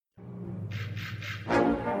Hi,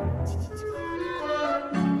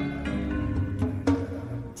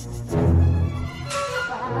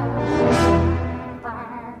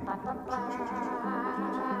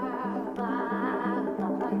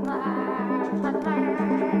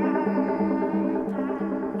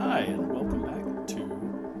 and welcome back to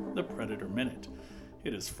the Predator Minute.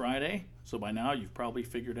 It is Friday, so by now you've probably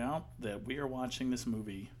figured out that we are watching this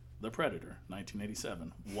movie, The Predator,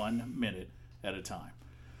 1987, 1 minute at a time.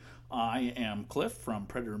 I am Cliff from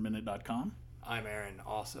PredatorMinute.com. I'm Aaron,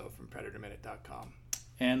 also from PredatorMinute.com.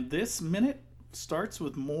 And this minute starts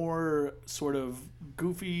with more sort of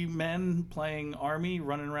goofy men playing army,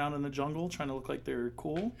 running around in the jungle, trying to look like they're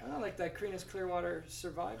cool. I like that Creedence Clearwater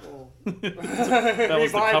Survival. That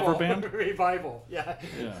was the cover band? Revival, yeah.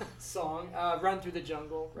 Yeah. Song. Run Through the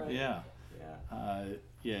Jungle, right? Yeah. Yeah.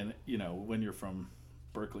 Yeah, and you know, when you're from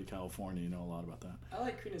Berkeley, California, you know a lot about that. I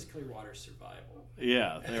like Creedence Clearwater Survival.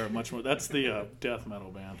 Yeah, they're much more. That's the death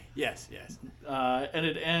metal band. Yes. And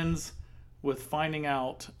it ends with finding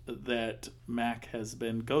out that Mac has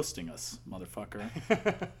been ghosting us, motherfucker,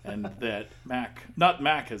 and that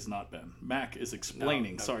Mac has not been. Mac is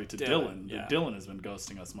explaining, No, sorry, to Dylan, Dylan, that Dylan has been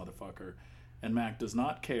ghosting us, motherfucker, and Mac does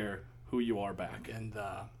not care who you are back. And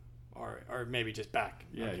or maybe just back.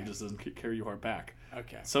 Yeah, Okay. he just doesn't care you are back.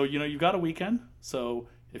 Okay. So, you know, you've got a weekend. So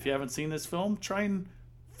if you haven't seen this film, try and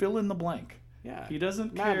fill in the blank. Yeah. He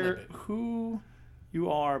doesn't Mad care Lib it. who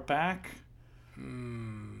you are back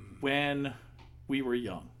when we were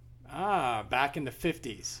young. Back in the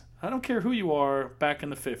 50s. I don't care who you are back in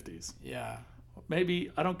the 50s. Yeah.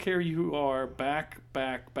 Maybe I don't care you are back.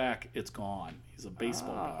 It's gone. He's a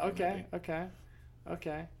baseball guy. Okay. Maybe.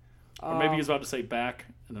 Okay. Or maybe he's about to say back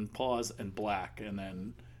and then pause and black and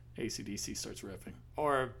then AC/DC starts riffing.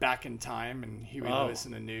 Or back in time and Huey Lewis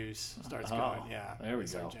in the news starts going. Yeah. There we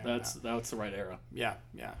go. That's the right era. Yeah,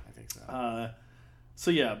 I think so. So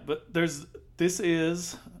yeah, but this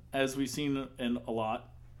is, as we've seen in not a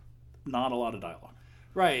lot of dialogue.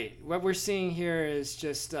 Right. What we're seeing here is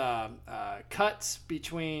just cuts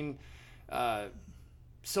between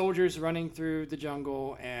soldiers running through the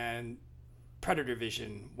jungle and Predator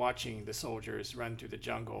vision watching the soldiers run through the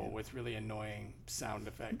jungle with really annoying sound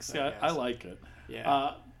effects. Yeah, I like it.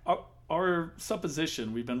 Yeah. Our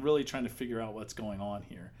supposition, we've been really trying to figure out what's going on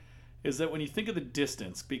here, is that when you think of the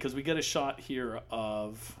distance, because we get a shot here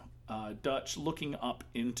of Dutch looking up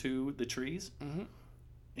into the trees,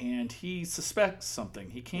 and he suspects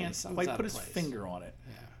something. He can't quite put his finger on it.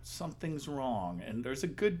 Yeah. Something's wrong, and there's a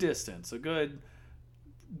good distance,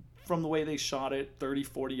 from the way they shot it, 30,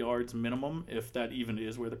 40 yards minimum, if that even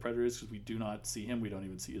is where the Predator is, because we do not see him. We don't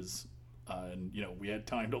even see his, and you know, we had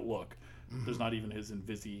time to look. There's not even his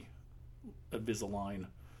Invisalign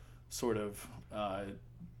sort of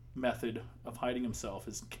method of hiding himself,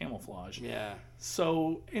 his camouflage. Yeah.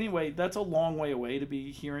 So anyway, that's a long way away to be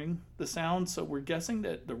hearing the sound. So we're guessing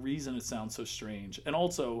that the reason it sounds so strange, and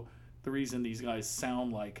also the reason these guys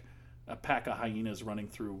sound like a pack of hyenas running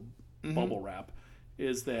through bubble wrap,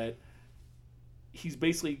 is that he's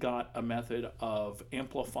basically got a method of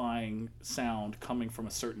amplifying sound coming from a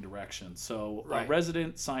certain direction. So a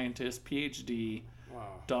resident scientist, PhD,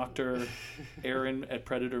 Dr. Aaron at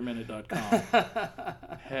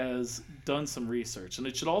PredatorMinute.com has done some research. And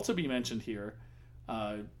it should also be mentioned here,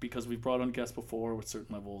 because we've brought on guests before with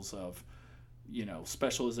certain levels of, you know,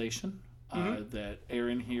 specialization, that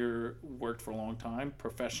Aaron here worked for a long time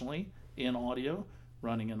professionally in audio,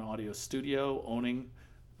 running an audio studio, owning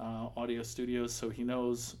audio studios, so he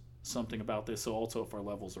knows something about this. So also if our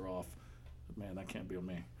levels are off, man, that can't be on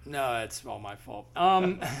me. No, it's all my fault.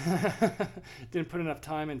 Didn't put enough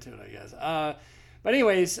time into it, I guess. But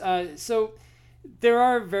anyways, so there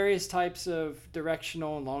are various types of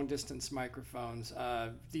directional and long distance microphones.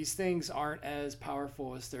 These things aren't as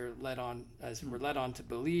powerful as we're led on to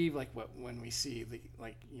believe, when we see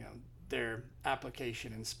their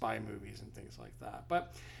application in spy movies and things like that.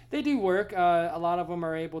 But they do work. A lot of them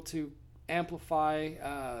are able to amplify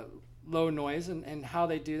low noise, and how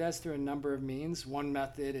they do that is through a number of means. One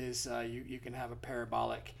method is you can have a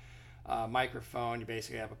parabolic microphone. You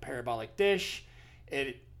basically have a parabolic dish.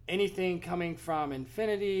 Anything coming from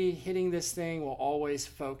infinity hitting this thing will always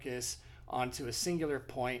focus onto a singular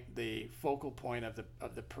point, the focal point of the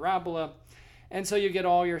parabola, and so you get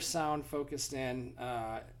all your sound focused in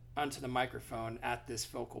onto the microphone at this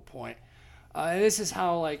focal point. And this is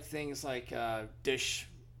how things like Dish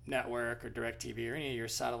Network or DirecTV or any of your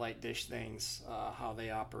satellite dish things, how they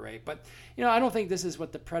operate. But I don't think this is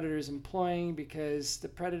what the Predator is employing, because the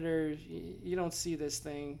Predator, you don't see this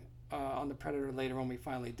thing on the Predator later when we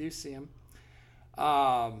finally do see him.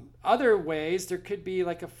 Other ways, there could be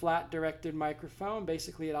like a flat directed microphone.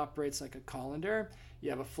 Basically, it operates like a colander. You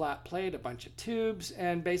have a flat plate, a bunch of tubes,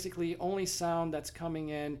 and basically only sound that's coming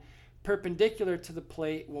in perpendicular to the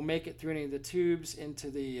plate will make it through any of the tubes into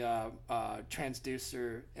the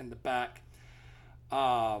transducer in the back.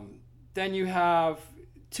 Then you have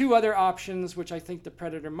two other options, which I think the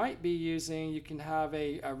Predator might be using. You can have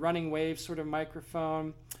a running wave sort of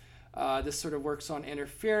microphone. This sort of works on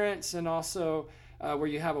interference, and also where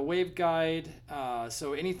you have a waveguide,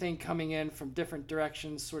 so anything coming in from different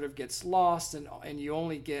directions sort of gets lost, and you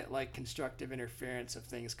only get like constructive interference of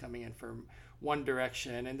things coming in from one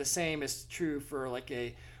direction. And the same is true for like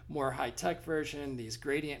a more high-tech version. These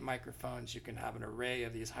gradient microphones, you can have an array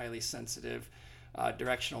of these highly sensitive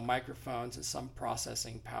directional microphones and some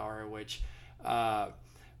processing power, which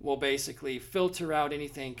will basically filter out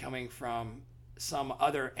anything coming from some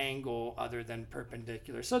other angle other than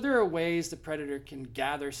perpendicular. So there are ways the Predator can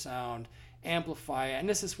gather sound, amplify it, and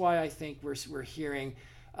this is why I think we're hearing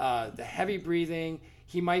the heavy breathing.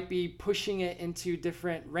 He might be pushing it into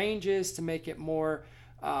different ranges to make it more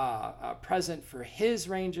present for his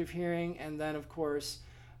range of hearing, and then of course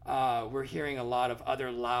we're hearing a lot of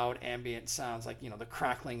other loud ambient sounds, like the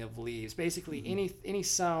crackling of leaves. Basically, any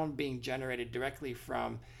sound being generated directly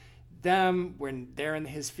from them when they're in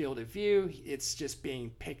his field of view, it's just being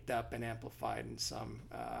picked up and amplified in some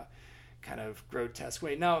kind of grotesque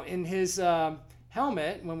way. Now, in his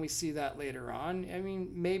helmet, when we see that later on, I mean,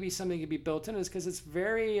 maybe something could be built in, is because it's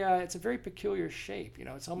a very peculiar shape.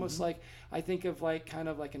 It's almost like, I think of like kind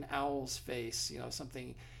of like an owl's face,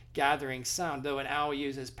 something gathering sound, though an owl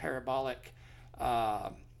uses parabolic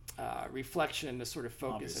reflection to sort of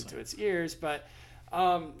focus into its ears, but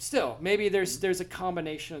still, maybe there's a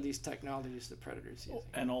combination of these technologies the Predator's using.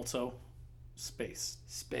 And also space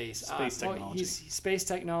technology. Space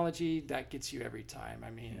technology, that gets you every time.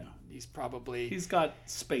 I mean, he's got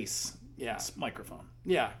space microphone.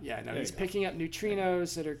 He's picking up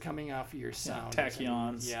neutrinos that are coming off of your sound.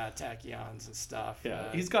 Tachyons. Tachyons and stuff.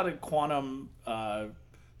 He's got a quantum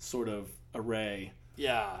sort of array.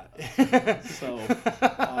 So,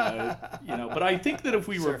 but I think that if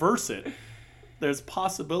we reverse it, there's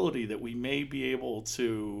possibility that we may be able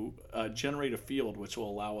to generate a field which will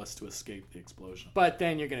allow us to escape the explosion. But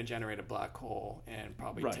then you're going to generate a black hole and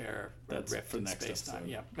probably tear a rift in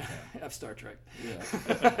space-time. Of Star Trek.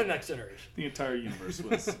 Next Generation. The entire universe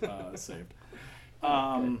was saved.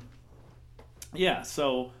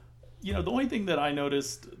 So, the only thing that I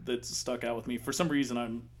noticed that stuck out with me, for some reason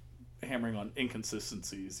I'm hammering on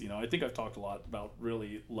inconsistencies. I think I've talked a lot about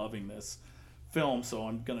really loving this film, so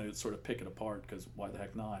I'm going to sort of pick it apart, because why the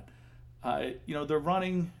heck not? They're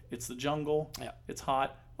running, it's the jungle, it's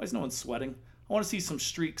hot. Why is no one sweating? I want to see some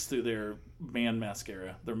streaks through their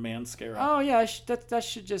mascara. Oh yeah, that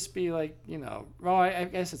should just be like, I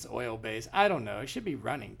guess it's oil based. I don't know. It should be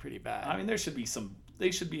running pretty bad. I mean, they should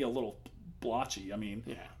be a little blotchy. I mean,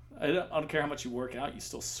 I don't care how much you work out, you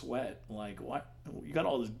still sweat. Like, what? You got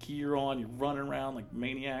all this gear on, you're running around like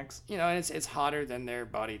maniacs. And it's hotter than their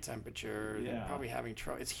body temperature. They're probably having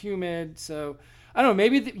trouble. It's humid, so I don't know.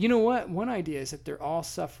 Maybe what? One idea is that they're all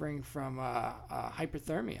suffering from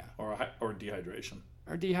hyperthermia or dehydration.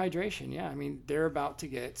 Or dehydration. Yeah, I mean, they're about to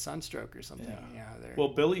get sunstroke or something. Well,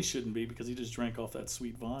 Billy shouldn't be, because he just drank off that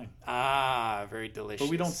sweet vine. Very delicious.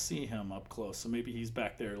 But we don't see him up close, so maybe he's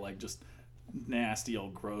back there like just nasty, all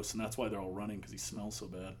gross, and that's why they're all running, because he smells so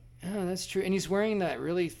bad. Yeah, that's true. And he's wearing that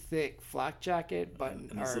really thick flak jacket,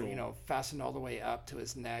 fastened all the way up to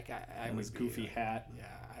his neck. And his goofy hat. Yeah,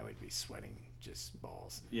 I would be sweating just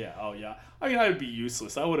balls. Yeah. Oh yeah. I mean, I would be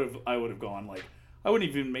useless. I would have gone like, I wouldn't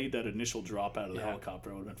even made that initial drop out of the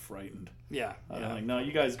helicopter. I would have been frightened. Yeah. Like, no,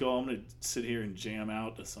 you guys go. I'm gonna sit here and jam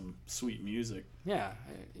out to some sweet music. Yeah.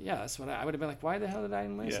 That's what I would have been like. Why the hell did I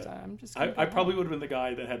enlist? I'm just. I probably would have been the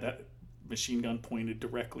guy that had that machine gun pointed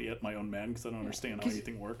directly at my own men, because I don't understand how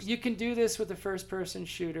anything works. You can do this with a first-person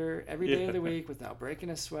shooter every day of the week without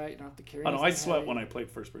breaking a sweat. You don't have to carry. I sweat when I played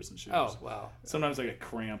first-person shooters. Oh wow! Sometimes I get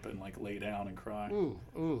cramp and like lay down and cry. Ooh,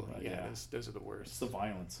 those are the worst. It's the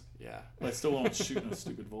violence. Yeah, but I still won't shoot no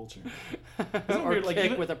stupid vulture. Or weird? Like,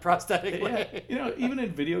 kick with a prosthetic leg. Even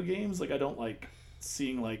in video games, like I don't like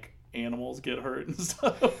seeing like animals get hurt and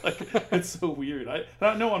stuff. Like, it's so weird.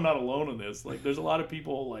 I know I'm not alone in this. Like, there's a lot of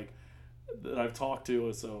people like that I've talked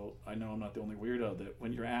to, so I know I'm not the only weirdo, that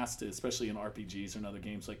when you're asked to, especially in RPGs or in other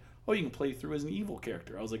games, like, oh, you can play through as an evil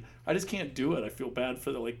character. I was like, I just can't do it. I feel bad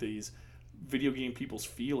for these video game people's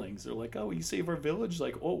feelings. They're like, oh, you save our village,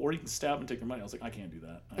 like, oh, or you can stab and take their money. I was like, I can't do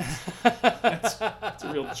that. That's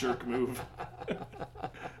a real jerk move.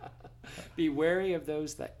 Be wary of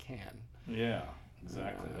those that can. Yeah.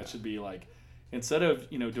 Exactly. That should be like, instead of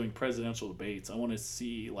doing presidential debates, I want to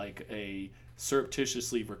see like a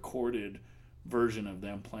surreptitiously recorded version of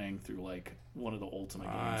them playing through like one of the Ultimate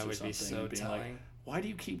games It or would something, be so and being telling. like, why do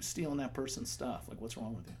you keep stealing that person's stuff? Like, what's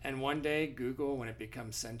wrong with you? And one day, Google, when it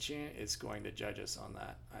becomes sentient, it's going to judge us on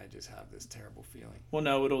that. I just have this terrible feeling. Well,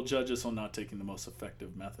 no, it'll judge us on not taking the most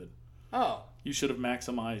effective method. Oh. You should have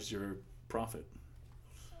maximized your profit.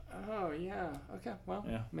 Oh, yeah. Okay, well,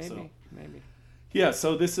 Yeah, maybe. Yeah,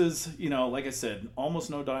 so this is, like I said,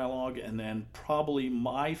 almost no dialogue, and then probably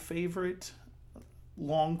my favorite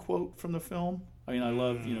long quote from the film. I mean, I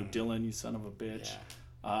love, Dylan, you son of a bitch.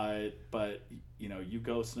 Yeah. But, you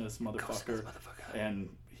ghostness, motherfucker. And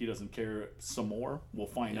he doesn't care some more. We'll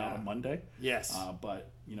find out on Monday. Yes.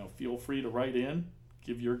 But, feel free to write in,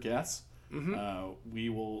 give your guess. Mm-hmm. We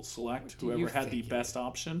will select whoever had the best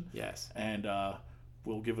option. Yes. And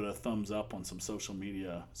we'll give it a thumbs up on some social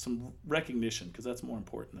media, some recognition, because that's more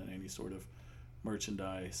important than any sort of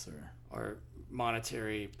merchandise or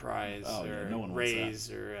monetary prize no one raise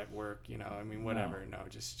or at work, whatever. No,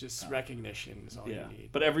 just recognition is all you need.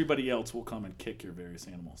 But everybody else will come and kick your various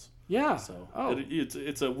animals. Yeah. So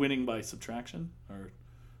it's a winning by subtraction or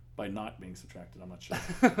by not being subtracted. I'm not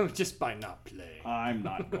sure. Just by not playing. I'm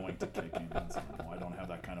not going to kick anyone's animal. I don't have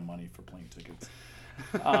that kind of money for plane tickets.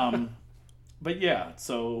 But yeah,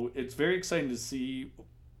 so it's very exciting to see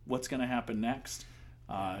what's going to happen next.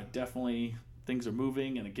 Definitely things are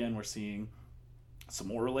moving, and again, we're seeing some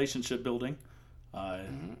more relationship building.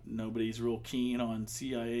 Nobody's real keen on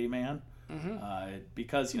CIA Man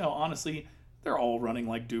because, honestly, they're all running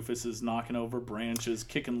like doofuses, knocking over branches,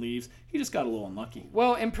 kicking leaves. He just got a little unlucky.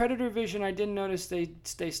 Well, in Predator Vision, I did notice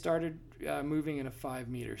they started moving in a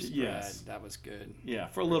 5-meter spread. Yes. That was good. Yeah,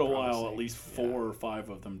 for a little while, at least 4 or 5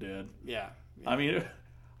 of them did. Yeah. I mean,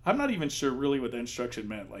 I'm not even sure really what the instruction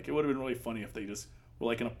meant. Like, it would have been really funny if they just were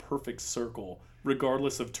like in a perfect circle,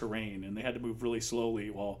 regardless of terrain, and they had to move really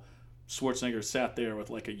slowly while Schwarzenegger sat there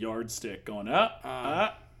with like a yardstick going,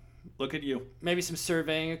 look at you. Maybe some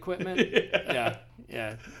surveying equipment.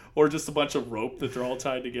 Yeah. Or just a bunch of rope that they're all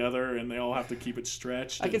tied together and they all have to keep it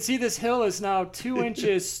stretched. I can see this hill is now 2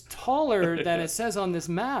 inches taller than it says on this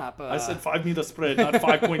map. I said 5-meter spread, not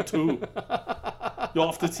 5.2. You're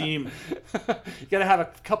off the team. You got to have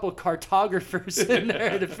a couple cartographers in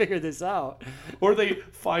there to figure this out. Or they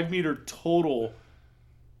 5-meter total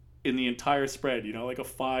in the entire spread, like a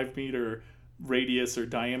 5-meter radius or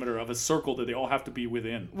diameter of a circle that they all have to be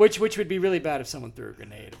within. Which would be really bad if someone threw a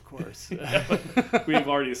grenade, of course. We've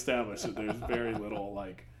already established that there's very little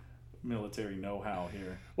military know-how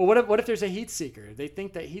here. Well, what if there's a heat seeker? They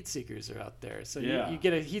think that heat seekers are out there. So you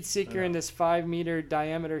get a heat seeker in this 5-meter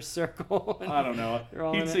diameter circle. I don't know.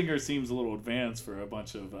 Heat seeker seems a little advanced for a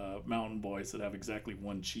bunch of mountain boys that have exactly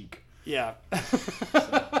one cheek. Yeah.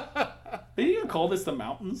 Are you gonna call this the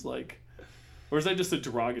mountains? Or is that just a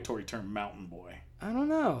derogatory term, mountain boy? I don't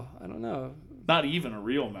know. Not even a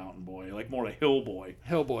real mountain boy, like more a hill boy.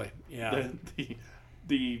 Hill boy, yeah.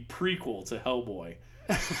 The prequel to Hellboy.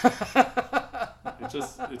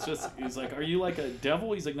 It's just he's like, are you like a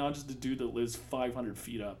devil? He's like, no, I'm just a dude that lives 500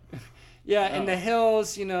 feet up. Yeah, in the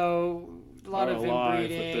hills, a lot of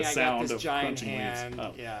inbreeding. The sound I got this of giant crunching hand.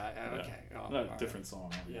 leaves. Yeah, okay. Yeah. Different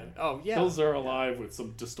song. Yeah. Oh, yeah. Hills are alive with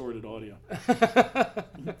some distorted audio.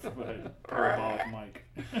 From a parabolic mic.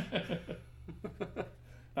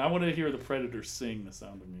 I want to hear the Predator sing The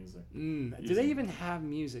Sound of Music. Do they even have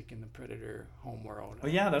music in the Predator homeworld? Oh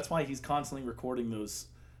yeah, that's why he's constantly recording those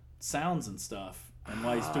sounds and stuff. And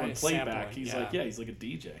while he's doing playback, he's like a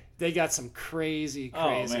DJ. They got some crazy.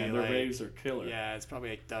 Oh man, their raves are killer. Yeah, it's probably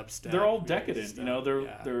like dubstep. They're all decadent,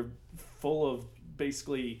 They're full of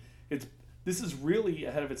basically. This is really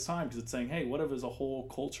ahead of its time because it's saying, hey, what if there's a whole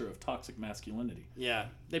culture of toxic masculinity? Yeah.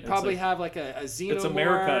 They probably have like a xenomorph. It's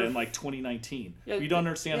America in 2019. Yeah, we don't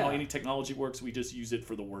understand how any technology works. We just use it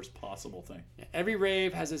for the worst possible thing. Yeah. Every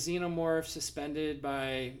rave has a xenomorph suspended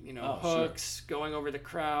by, hooks going over the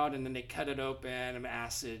crowd, and then they cut it open and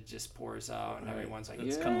acid just pours out and everyone's like,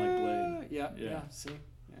 it's kind of like Blade. Yeah. See?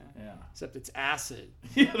 Yeah. Except it's acid.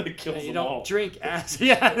 Yeah, that kills them you don't all. drink acid.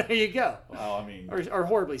 Yeah, there you go. Well, I mean, or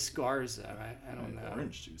horribly scars them. I don't know.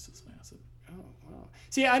 Orange juice is acid. Oh wow.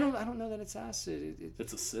 See, I don't know that it's acid.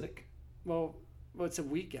 It's acidic. Well, it's a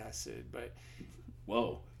weak acid, but.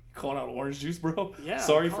 Whoa. Calling out orange juice, bro? Yeah.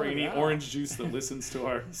 Sorry for any orange juice that listens to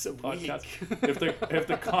our podcast. If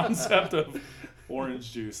the concept of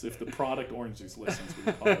orange juice, if the product orange juice listens,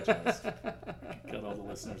 we apologize. Got all the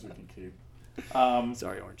listeners we can keep.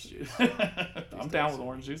 Sorry, orange juice. I'm down with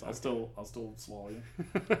orange juice. I'll still swallow you.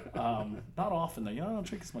 Not often though. I don't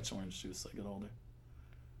drink as much orange juice as I get older.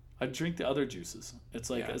 I drink the other juices. It's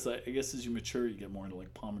like Yeah. I guess as you mature, you get more into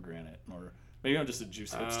like pomegranate, or maybe I'm just a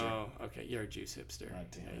juice hipster. Oh, okay. You're a juice hipster. God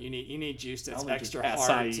damn it. You need juice that's I'll drink extra acai.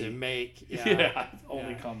 hard to make. Yeah. Yeah, it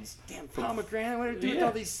only Yeah. comes. Damn pomegranate. What do you do with Yeah.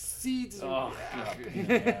 all these seeds? Oh god, pain in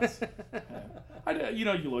the ass. Yeah. You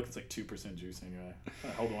look, it's like 2% juicing.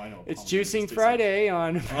 How do I know? It's pomegranate Juicing tastes Friday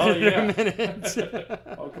on Oh, yeah. Minute.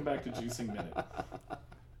 Welcome back to Juicing Minute.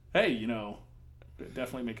 Hey,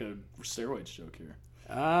 definitely make a steroids joke here.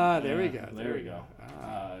 There we go. There we go.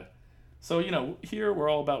 So here we're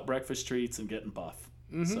all about breakfast treats and getting buff.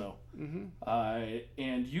 Mm-hmm. So,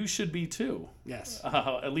 and you should be too. Yes.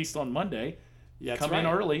 At least on Monday. Yeah, Come in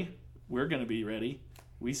early. We're going to be ready.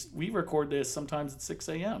 We record this sometimes at 6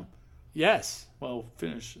 a.m. Yes. Well,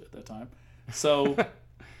 finish at that time. So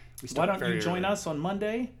why don't you join us on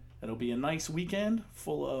Monday? It'll be a nice weekend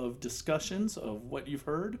full of discussions of what you've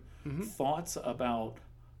heard, thoughts about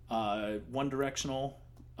one-directional,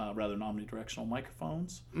 rather than omnidirectional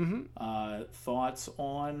microphones, thoughts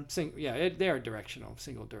on... they are directional,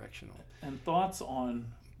 single directional. And thoughts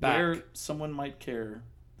on where someone might care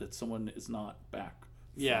that someone is not back from.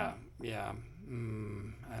 Yeah.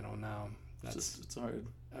 I don't know. It's hard.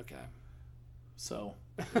 Okay. So,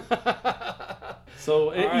 right.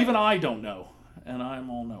 even I don't know, and I'm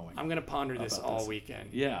all knowing. I'm gonna ponder this about all this.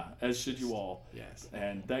 weekend. Yeah, as should you all. Yes.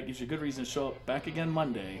 And that gives you a good reason to show up back again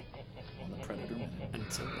Monday on the Predator Minute.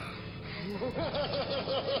 Until then.